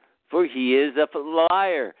own, for he is a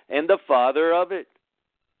liar, and the father of it.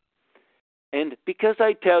 And because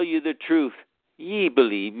I tell you the truth, ye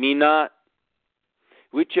believe me not.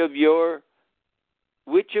 Which of you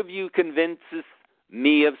convinceth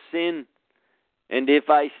me of sin? And if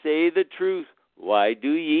I say the truth, why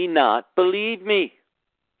do ye not believe me?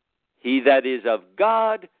 He that is of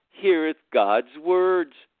God heareth God's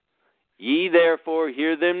words. Ye therefore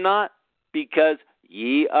hear them not, because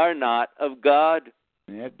ye are not of God.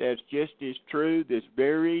 That's just as true this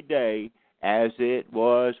very day as it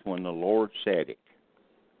was when the Lord said it.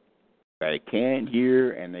 They can't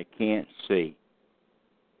hear and they can't see.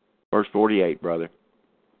 Verse 48, brother.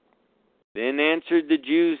 Then answered the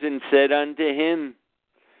Jews and said unto him,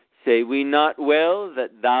 Say we not well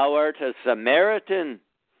that thou art a Samaritan,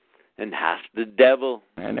 and hast the devil?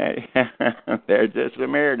 And there's the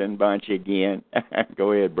Samaritan bunch again.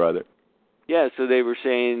 Go ahead, brother. Yeah, so they were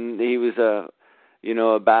saying he was a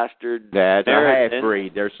bastard. That's Samaritan. a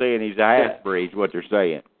half-breed. They're saying he's a half-breed is what they're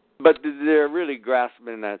saying. But they're really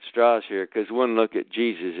grasping at straws here, because one look at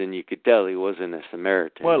Jesus and you could tell he wasn't a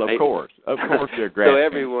Samaritan. Well, of course they're grasping. So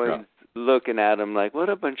everyone's looking at him like, what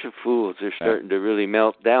a bunch of fools. They're starting to really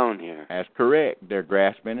melt down here. That's correct. They're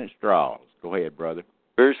grasping at straws. Go ahead, brother.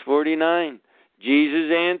 Verse 49,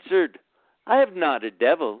 Jesus answered, I have not a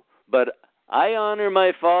devil, but I honor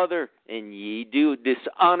my Father, and ye do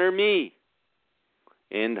dishonor me.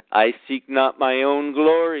 And I seek not my own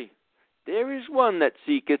glory. There is one that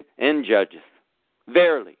seeketh and judgeth.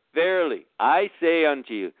 Verily, verily, I say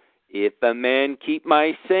unto you, if a man keep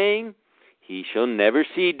my saying, he shall never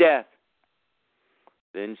see death.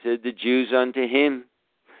 Then said the Jews unto him,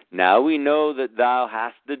 Now we know that thou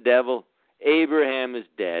hast the devil. Abraham is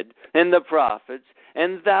dead, and the prophets,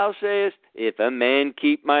 and thou sayest, if a man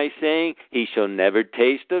keep my saying, he shall never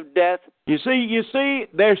taste of death. You see,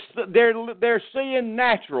 they're seeing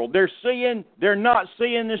natural. They're not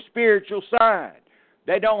seeing the spiritual side.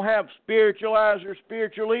 They don't have spiritual eyes or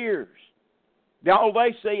spiritual ears. All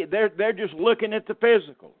they see, they're just looking at the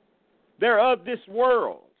physical. They're of this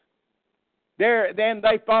world. Then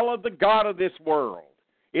they follow the god of this world.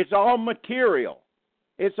 It's all material.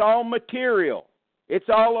 It's all material. It's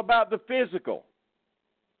all about the physical,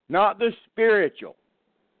 not the spiritual.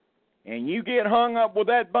 And you get hung up with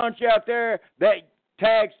that bunch out there that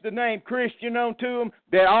tags the name Christian onto them,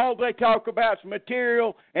 that all they talk about is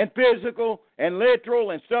material and physical and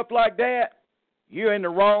literal and stuff like that, you're in the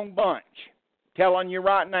wrong bunch. Telling you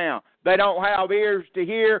right now, they don't have ears to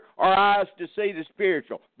hear or eyes to see the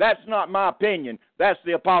spiritual. That's not my opinion. That's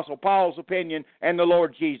the Apostle Paul's opinion and the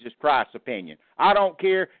Lord Jesus Christ's opinion. I don't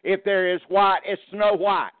care if they're as white as Snow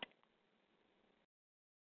White.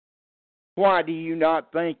 Why do you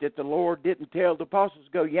not think that the Lord didn't tell the apostles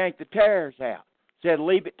to go yank the tares out? Said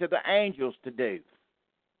leave it to the angels to do.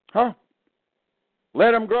 Huh?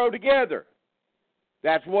 Let them grow together.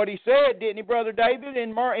 That's what he said, didn't he, Brother David,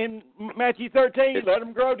 in Matthew 13? Let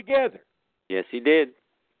them grow together. Yes, he did.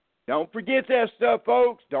 Don't forget that stuff,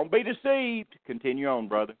 folks. Don't be deceived. Continue on,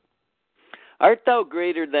 brother. Art thou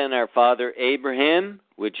greater than our father Abraham,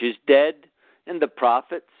 which is dead, and the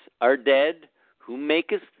prophets are dead? Who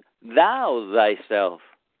makest thou thyself?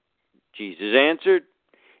 Jesus answered,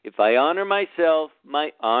 If I honor myself,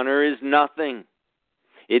 my honor is nothing.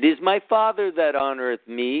 It is my Father that honoreth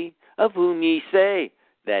me, of whom ye say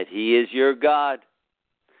that he is your God.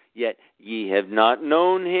 Yet ye have not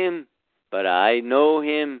known him, but I know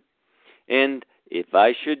him. And if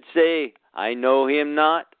I should say, I know him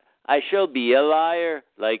not. I shall be a liar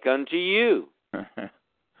like unto you.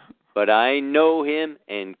 But I know him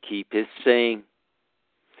and keep his saying.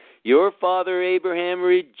 Your father Abraham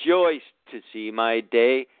rejoiced to see my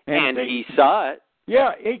day, and he saw it.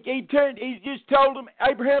 Yeah, he just told him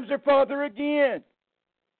Abraham's their father again.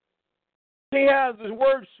 See how the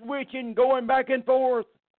word's switching, going back and forth?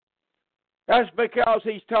 That's because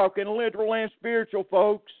he's talking literal and spiritual,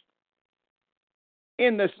 folks.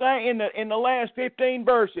 In the last 15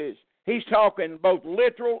 verses, he's talking both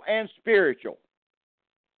literal and spiritual.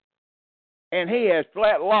 And he has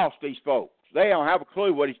flat lost these folks. They don't have a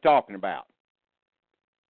clue what he's talking about.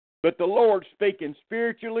 But the Lord's speaking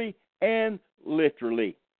spiritually and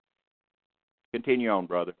literally. Continue on,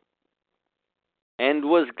 brother. And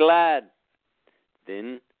was glad.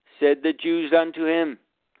 Then said the Jews unto him,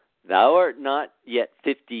 Thou art not yet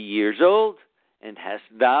 50 years old, and hast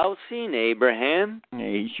thou seen Abraham?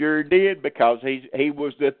 He sure did, because he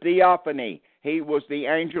was the theophany. He was the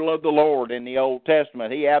angel of the Lord in the Old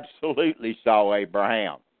Testament. He absolutely saw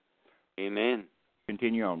Abraham. Amen.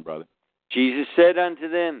 Continue on, brother. Jesus said unto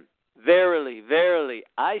them, Verily, verily,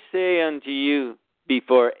 I say unto you,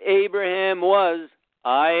 before Abraham was,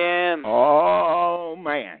 I am. Oh,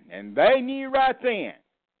 man. And they knew right then.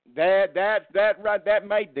 That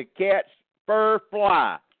made the cat's fur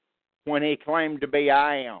fly when he claimed to be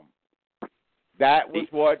I am. That was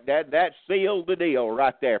what, that sealed the deal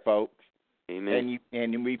right there, folks. Amen.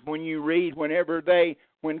 When you read,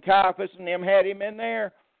 when Caiaphas and them had him in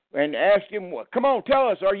there and asked him, come on, tell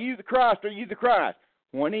us, are you the Christ? Are you the Christ?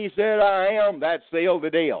 When he said I am, that sealed the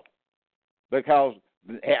deal. Because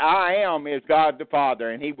I am is God the Father,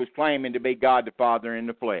 and he was claiming to be God the Father in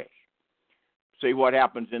the flesh. See what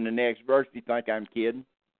happens in the next verse? Do you think I'm kidding?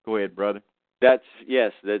 Go ahead, brother. That's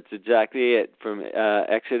exactly it, from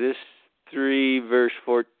Exodus 3, verse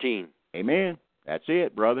 14. Amen. That's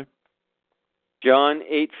it, brother. John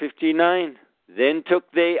 8:59. Then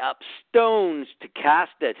took they up stones to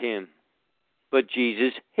cast at him. But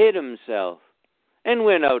Jesus hid himself, and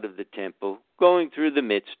went out of the temple, going through the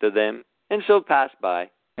midst of them, and so passed by.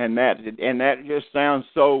 And that just sounds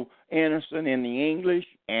so innocent in the English,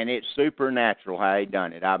 and it's supernatural how he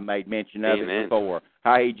done it. I've made mention of it before.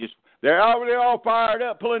 How he just, they're all fired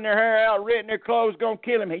up, pulling their hair out, ripping their clothes, going to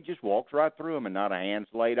kill him. He just walks right through them, and not a hand's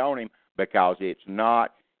laid on him, because it's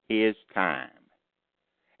not his time.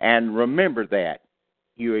 And remember that,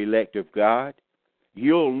 you elect of God.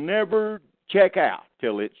 You'll never check out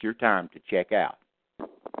till it's your time to check out.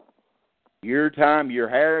 Your time, your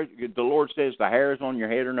hair, the Lord says the hairs on your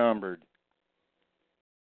head are numbered.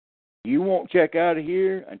 You won't check out of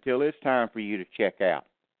here until it's time for you to check out.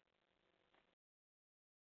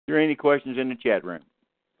 Are there any questions in the chat room?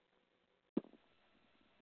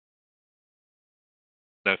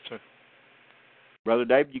 No, sir. Brother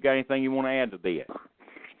David, you got anything you want to add to this?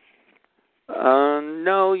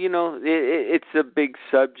 No, it's a big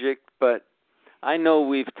subject, but I know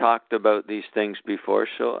we've talked about these things before,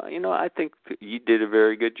 so, I think you did a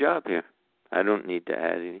very good job here. I don't need to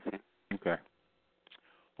add anything. Okay.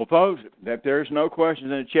 Well, folks, if there's no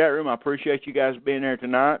questions in the chat room, I appreciate you guys being there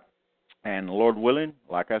tonight. And Lord willing,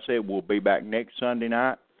 like I said, we'll be back next Sunday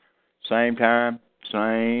night, same time,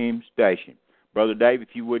 same station. Brother Dave, if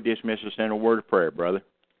you would dismiss us in a word of prayer, brother.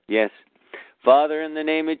 Yes. Father, in the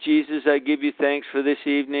name of Jesus, I give you thanks for this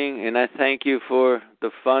evening, and I thank you for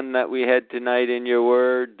the fun that we had tonight in your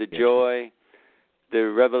word, the joy,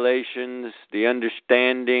 the revelations, the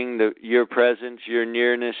understanding, your presence, your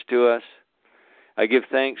nearness to us. I give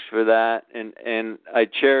thanks for that, and I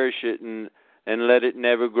cherish it, and let it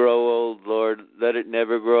never grow old, Lord. Let it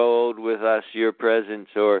never grow old with us, your presence,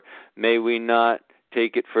 or may we not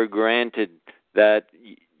take it for granted that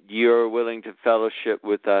you're willing to fellowship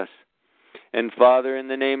with us. And Father, in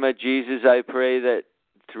the name of Jesus, I pray that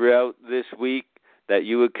throughout this week that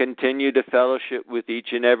you would continue to fellowship with each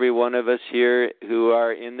and every one of us here who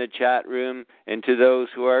are in the chat room, and to those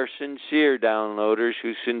who are sincere downloaders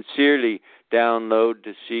who sincerely download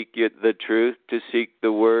to seek the truth, to seek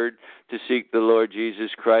the Word, to seek the Lord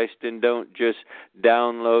Jesus Christ, and don't just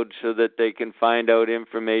download so that they can find out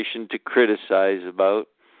information to criticize about.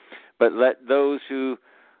 But let those who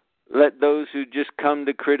just come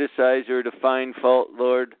to criticize or to find fault,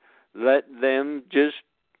 Lord, let them just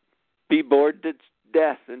be bored to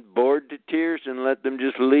death and bored to tears, and let them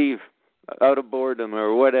just leave out of boredom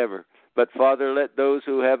or whatever. But, Father, let those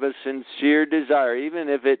who have a sincere desire, even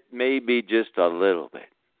if it may be just a little bit,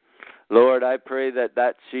 Lord, I pray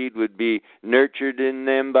that seed would be nurtured in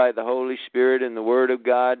them by the Holy Spirit and the Word of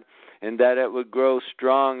God, and that it would grow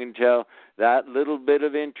strong until that little bit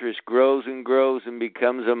of interest grows and grows and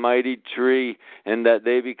becomes a mighty tree, and that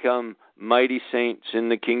they become mighty saints in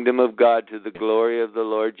the kingdom of God to the glory of the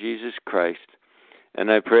Lord Jesus Christ.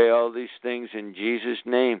 And I pray all these things in Jesus'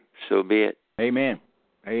 name. So be it. Amen.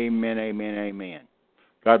 Amen, amen, amen.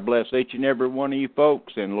 God bless each and every one of you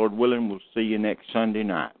folks, and Lord willing, we'll see you next Sunday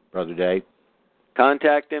night. Brother Dave.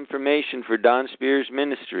 Contact information for Don Spears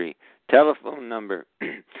Ministry. Telephone number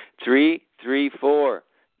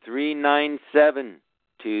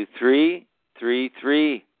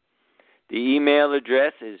 334-397-2333. The email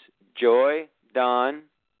address is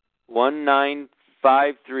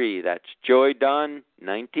joydon1953. That's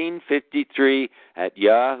joydon1953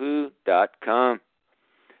 @yahoo.com.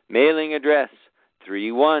 Mailing address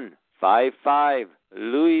 3155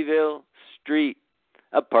 Louisville Street,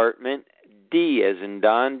 Apartment D as in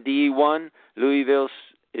Don, D1. Louisville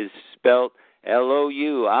is spelled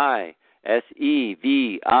Louisville,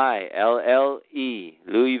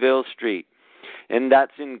 Louisville Street. And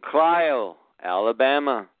that's in Clio,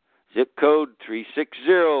 Alabama. Zip code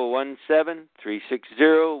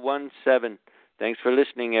 36017. Thanks for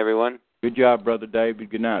listening, everyone. Good job, Brother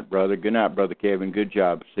David. Good night, brother. Good night, Brother Kevin. Good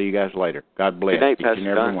job. See you guys later. God bless. Good night, each Pastor and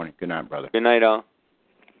every Don. one. Good night, brother. Good night, all.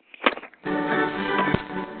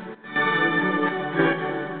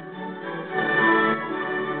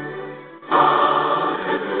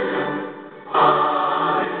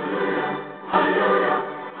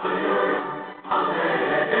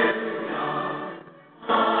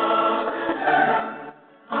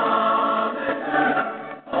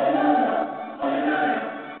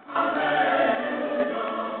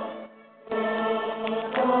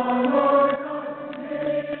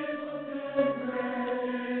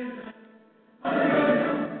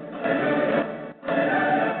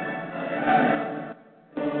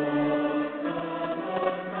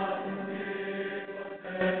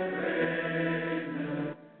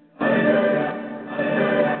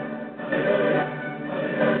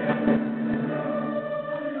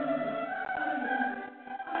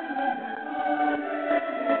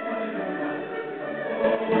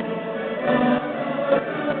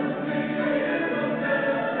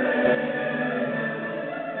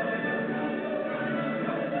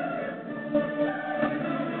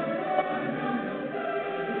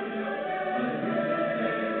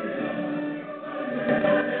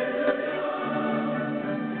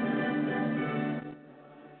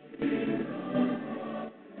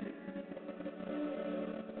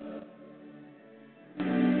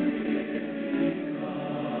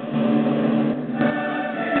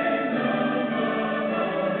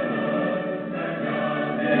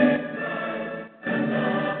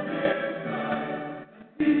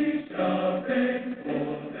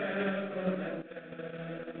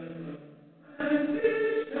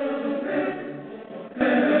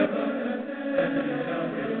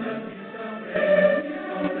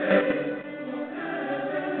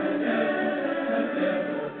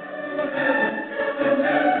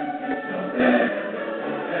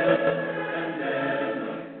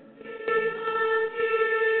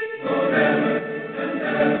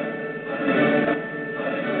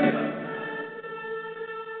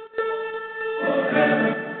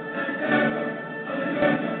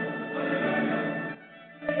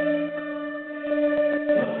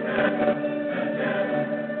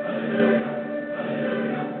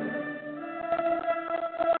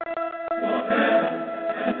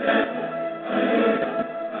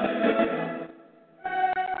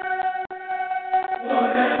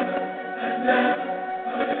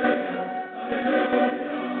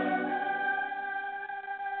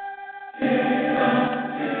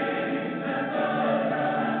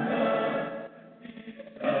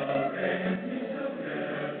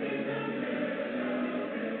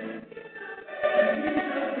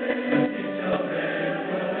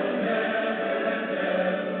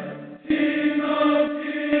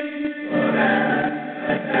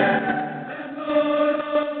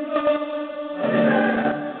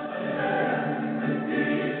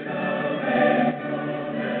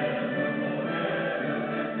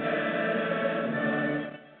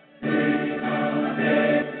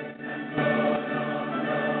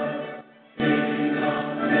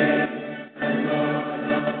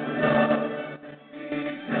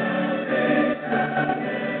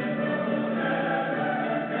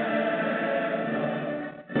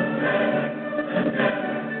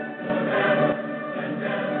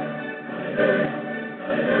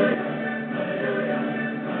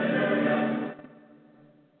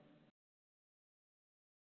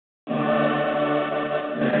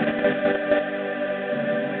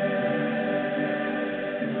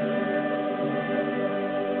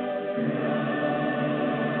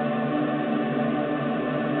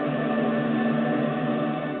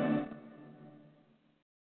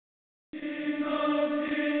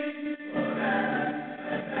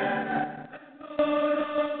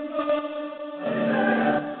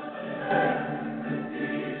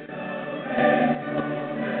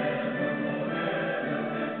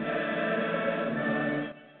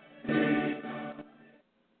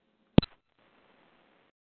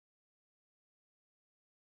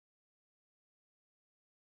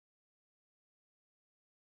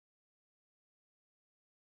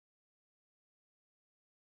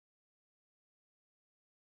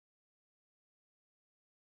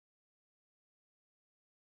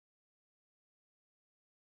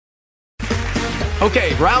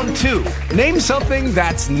 Okay, round 2. Name something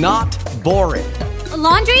that's not boring. A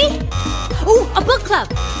laundry? Ooh, a book club.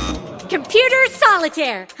 Computer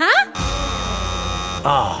solitaire, huh?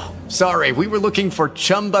 Ah, oh, sorry, we were looking for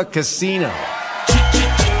Chumba Casino.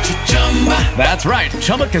 That's right,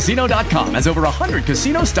 ChumbaCasino.com has over 100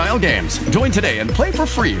 casino-style games. Join today and play for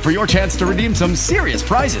free for your chance to redeem some serious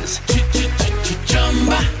prizes.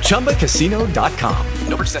 ChumbaCasino.com.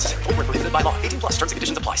 No purchase necessary. Void where prohibited by law. 18+ terms and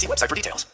conditions apply. See website for details.